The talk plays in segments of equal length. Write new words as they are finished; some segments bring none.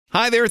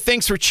Hi there.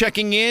 Thanks for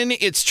checking in.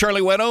 It's Charlie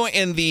Weddle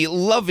and the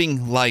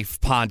Loving Life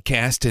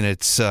podcast, and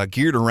it's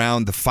geared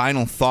around the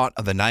final thought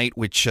of the night,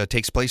 which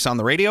takes place on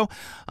the radio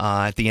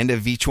at the end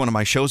of each one of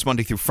my shows,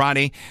 Monday through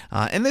Friday.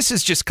 And this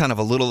is just kind of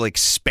a little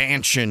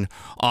expansion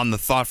on the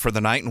thought for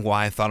the night and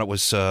why I thought it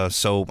was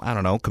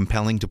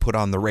compelling to put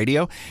on the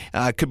radio.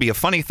 It could be a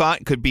funny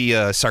thought, could be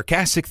a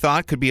sarcastic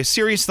thought, could be a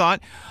serious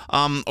thought,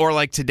 or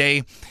like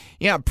today,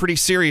 pretty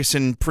serious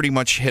and pretty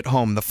much hit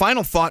home. The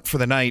final thought for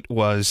the night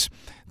was: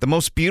 the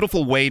most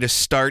beautiful way to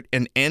start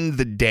and end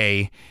the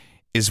day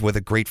is with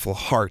a grateful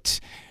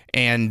heart.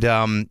 And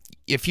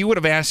if you would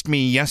have asked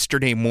me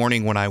yesterday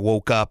morning when I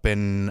woke up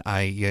and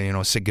I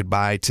said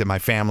goodbye to my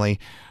family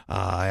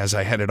as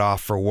I headed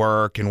off for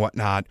work and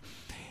whatnot,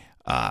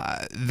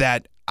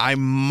 that I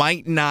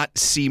might not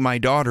see my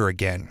daughter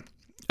again.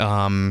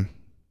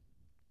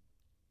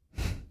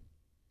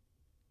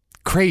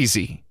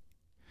 Crazy.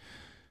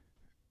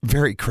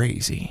 Very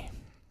crazy.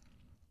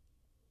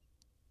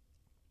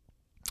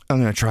 I'm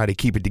going to try to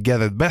keep it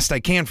together the best I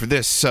can for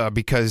this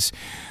because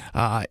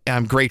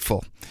I'm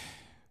grateful.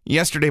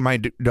 Yesterday, my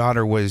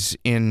daughter was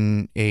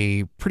in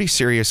a pretty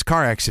serious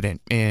car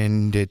accident,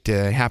 and it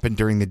happened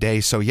during the day.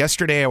 So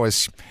yesterday, I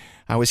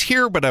was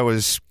here, but I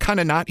was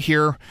kind of not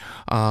here,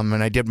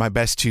 and I did my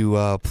best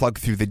to plug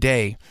through the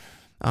day.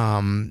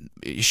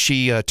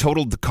 She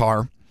totaled the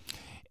car,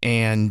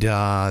 and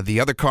the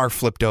other car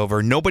flipped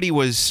over. Nobody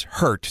was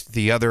hurt.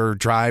 The other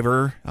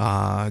driver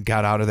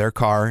got out of their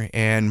car,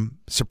 and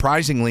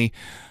surprisingly,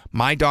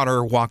 my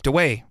daughter walked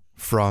away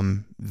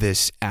from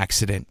this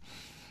accident.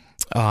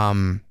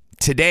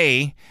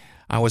 Today,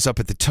 I was up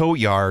at the tow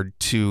yard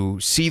to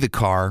see the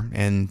car,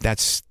 and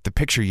that's the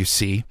picture you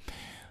see,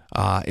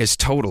 is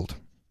totaled.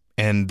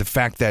 And the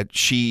fact that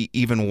she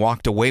even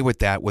walked away with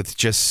that with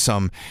just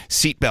some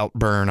seatbelt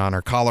burn on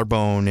her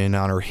collarbone and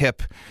on her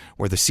hip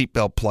where the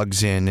seatbelt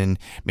plugs in, and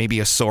maybe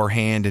a sore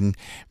hand and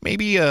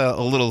maybe a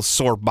little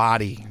sore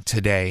body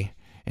today,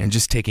 and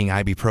just taking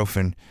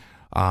ibuprofen.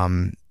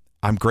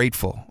 I'm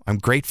grateful. I'm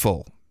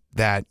grateful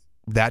that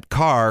that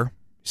car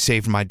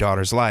saved my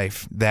daughter's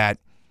life, that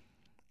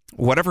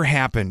whatever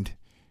happened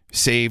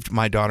saved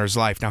my daughter's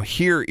life. Now,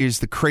 here is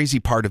the crazy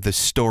part of this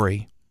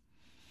story.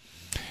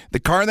 The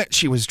car that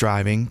she was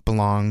driving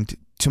belonged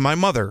to my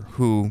mother,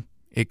 who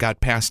it got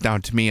passed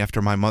down to me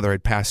after my mother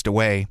had passed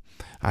away.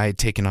 I had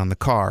taken on the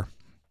car.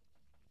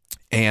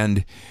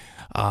 And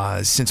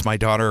since my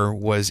daughter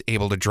was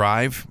able to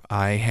drive,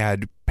 I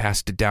had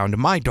passed it down to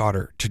my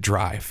daughter to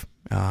drive.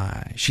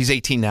 She's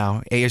 18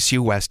 now. ASU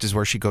West is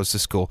where she goes to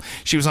school.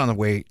 She was on the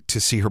way to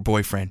see her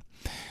boyfriend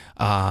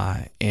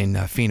in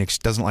Phoenix.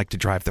 Doesn't like to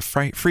drive the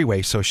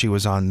freeway, so she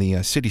was on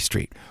the city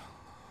street.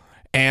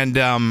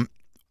 And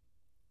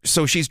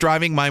so she's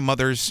driving my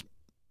mother's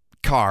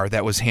car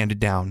that was handed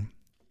down.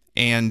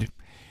 And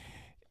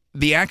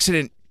the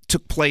accident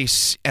took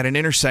place at an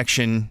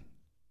intersection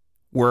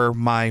where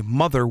my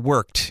mother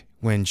worked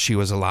when she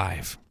was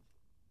alive.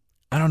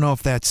 I don't know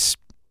if that's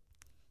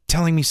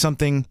telling me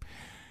something,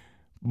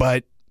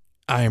 but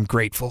I am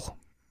grateful.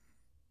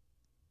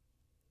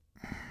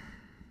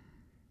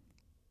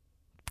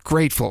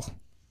 Grateful.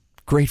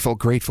 Grateful,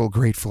 grateful,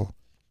 grateful.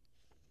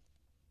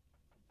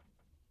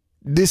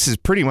 This is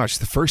pretty much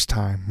the first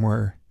time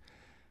where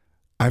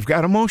I've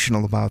got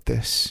emotional about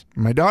this.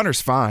 My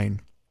daughter's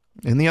fine,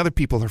 and the other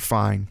people are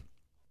fine.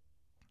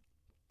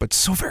 But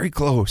so very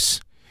close.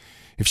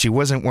 If she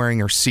wasn't wearing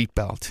her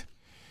seatbelt,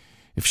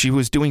 if she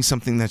was doing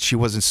something that she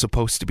wasn't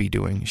supposed to be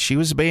doing, she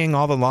was obeying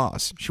all the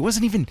laws.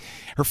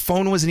 Her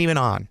phone wasn't even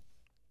on.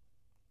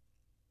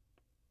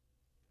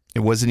 It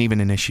wasn't even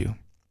an issue.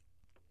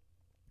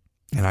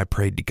 And I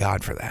prayed to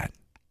God for that.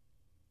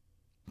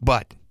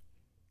 But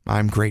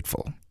I'm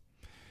grateful.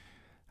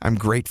 I'm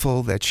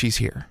grateful that she's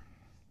here.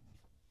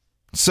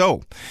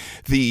 So,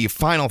 the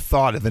final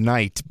thought of the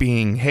night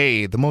being,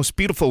 hey, the most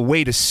beautiful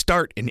way to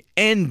start and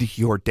end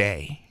your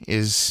day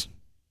is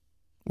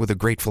with a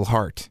grateful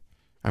heart.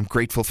 I'm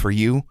grateful for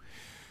you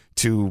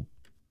to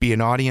be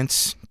an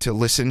audience, to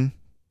listen,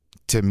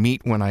 to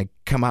meet when I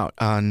come out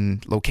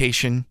on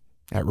location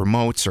at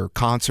remotes or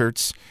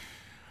concerts.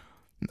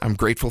 I'm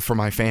grateful for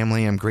my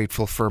family. I'm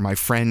grateful for my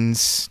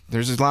friends.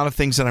 There's a lot of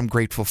things that I'm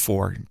grateful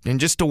for. And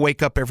just to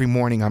wake up every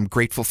morning, I'm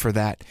grateful for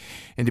that.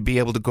 And to be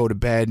able to go to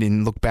bed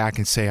and look back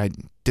and say I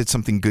did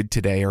something good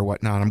today or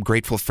whatnot, I'm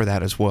grateful for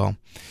that as well.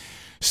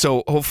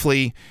 So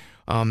hopefully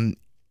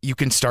you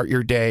can start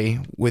your day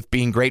with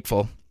being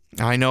grateful.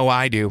 I know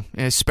I do,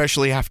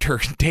 especially after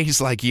days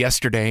like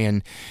yesterday,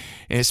 and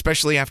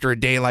especially after a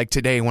day like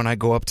today when I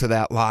go up to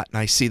that lot and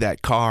I see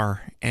that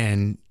car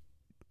and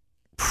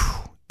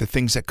the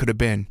things that could have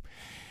been.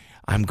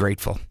 I'm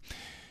grateful.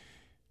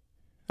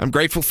 I'm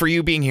grateful for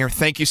you being here.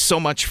 Thank you so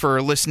much for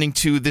listening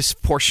to this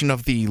portion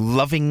of the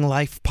Loving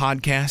Life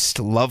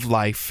podcast. Love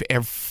life.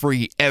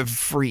 Every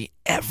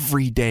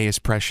day is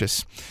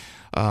precious.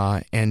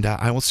 And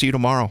I will see you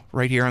tomorrow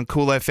right here on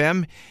Cool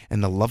FM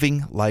and the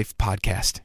Loving Life podcast.